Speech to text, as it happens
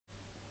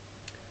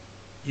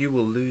You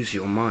will lose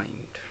your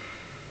mind.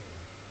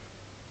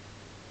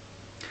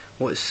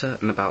 What is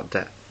certain about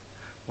death?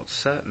 What's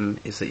certain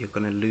is that you're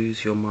going to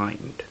lose your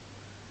mind,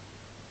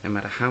 no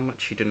matter how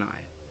much you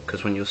deny it.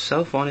 Because when you're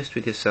self-honest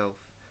with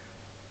yourself,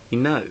 you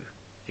know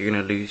you're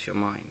going to lose your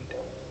mind.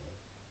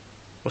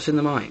 What's in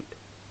the mind?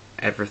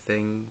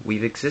 Everything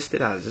we've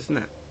existed as, isn't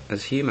it?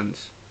 As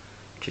humans.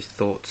 Which is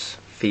thoughts,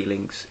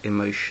 feelings,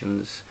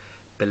 emotions,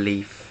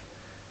 belief,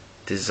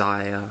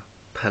 desire,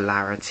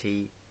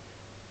 polarity,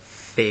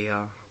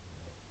 fear.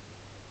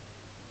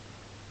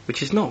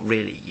 Which is not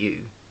really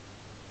you.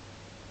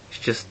 It's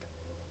just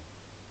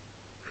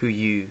who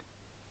you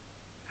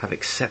have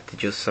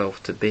accepted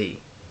yourself to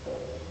be.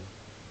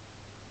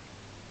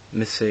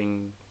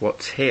 Missing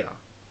what's here.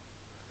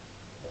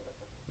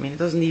 I mean, it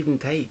doesn't even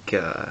take...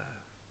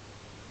 it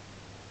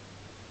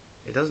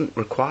doesn't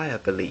require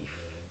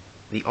belief.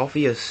 The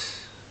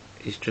obvious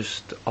is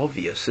just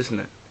obvious, isn't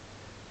it?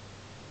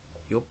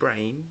 Your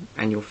brain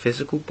and your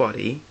physical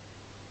body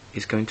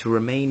is going to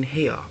remain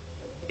here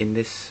in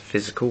this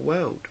physical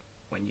world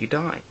when you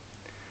die.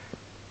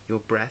 Your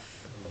breath,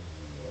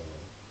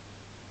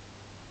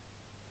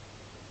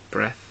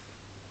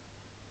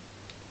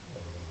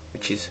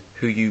 which is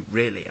who you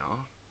really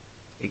are,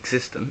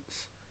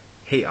 existence,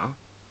 here,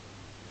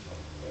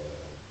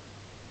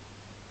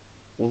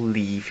 will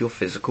leave your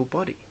physical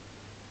body.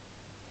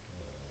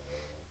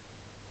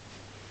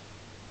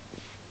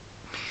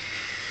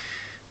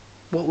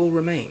 What will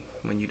remain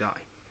when you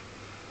die?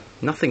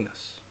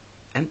 Nothingness,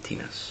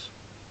 emptiness,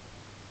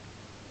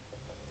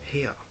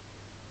 here.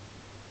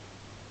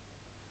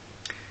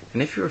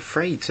 And if you're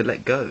afraid to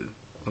let go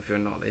of your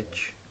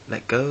knowledge,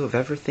 let go of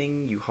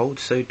everything you hold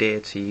so dear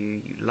to you,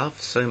 you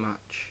love so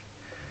much,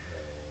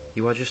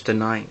 you are just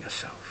denying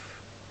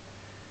yourself.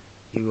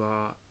 You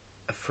are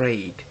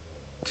afraid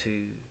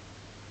to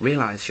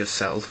realize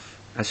yourself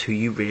as who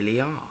you really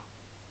are.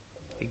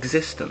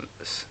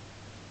 Existence,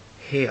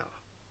 here,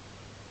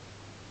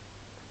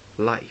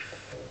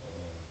 life.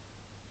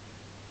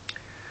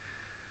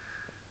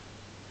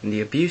 And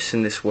the abuse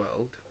in this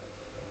world,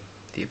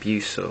 the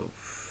abuse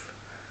of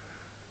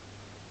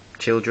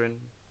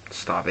children,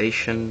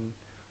 starvation,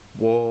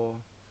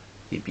 war,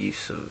 the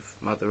abuse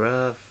of Mother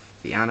Earth,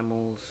 the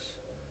animals,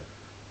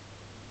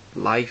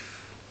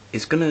 life,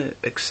 is going to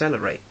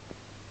accelerate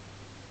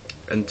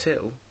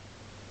until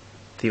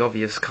the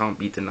obvious can't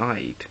be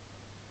denied.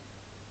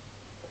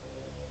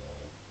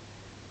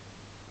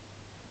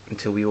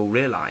 Until we all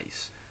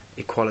realise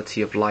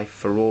equality of life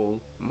for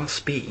all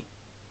must be,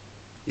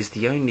 is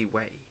the only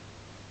way,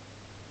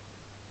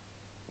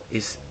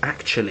 is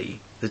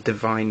actually the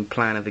divine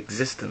plan of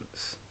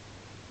existence.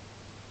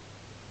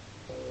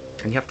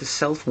 And you have to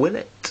self-will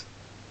it.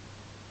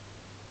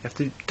 You have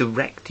to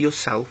direct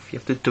yourself, you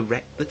have to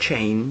direct the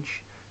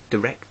change,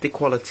 direct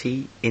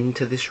equality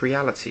into this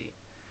reality.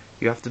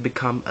 You have to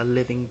become a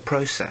living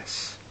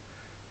process.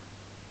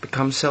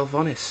 Become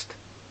self-honest.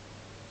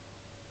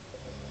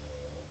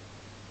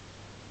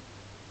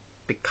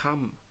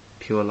 Become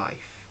pure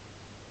life.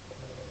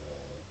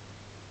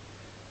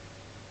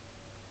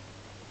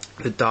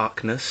 The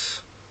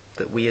darkness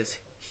that we as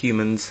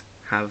humans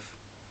have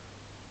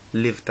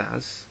lived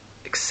as,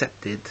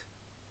 accepted,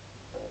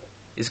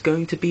 is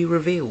going to be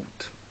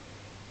revealed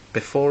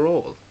before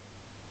all.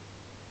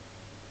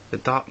 The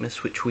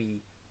darkness which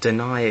we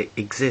deny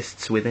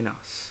exists within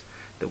us,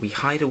 that we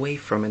hide away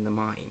from in the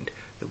mind,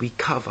 that we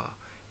cover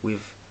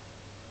with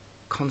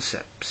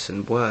concepts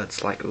and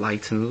words like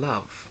light and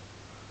love,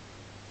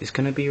 is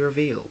going to be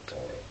revealed.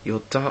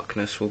 Your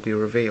darkness will be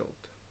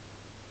revealed.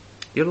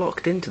 You're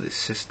locked into this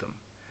system.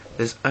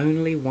 There's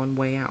only one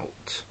way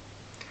out,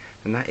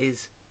 and that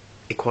is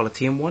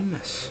equality and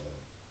oneness.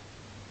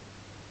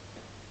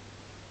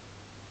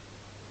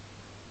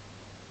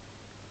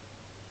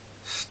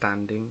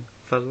 Standing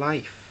for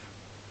life.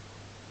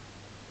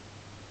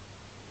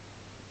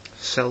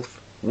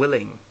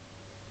 Self-willing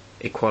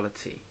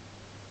equality.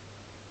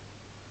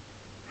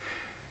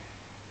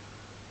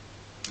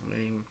 I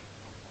mean,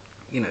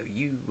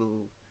 you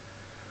will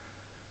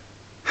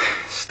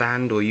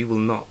stand or you will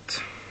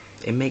not.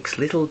 It makes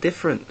little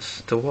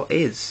difference to what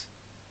is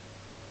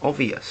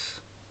obvious.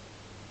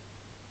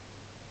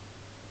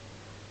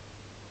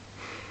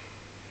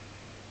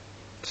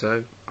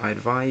 So, I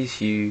advise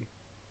you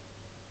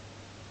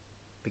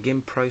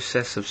begin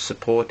process of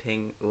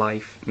supporting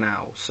life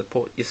now.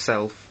 Support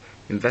yourself,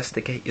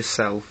 investigate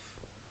yourself,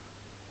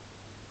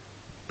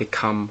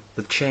 become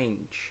the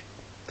change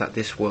that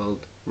this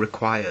world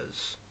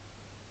requires.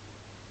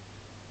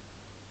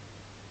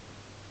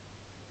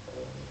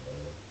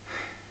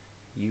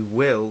 You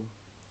will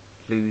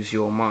lose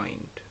your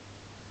mind.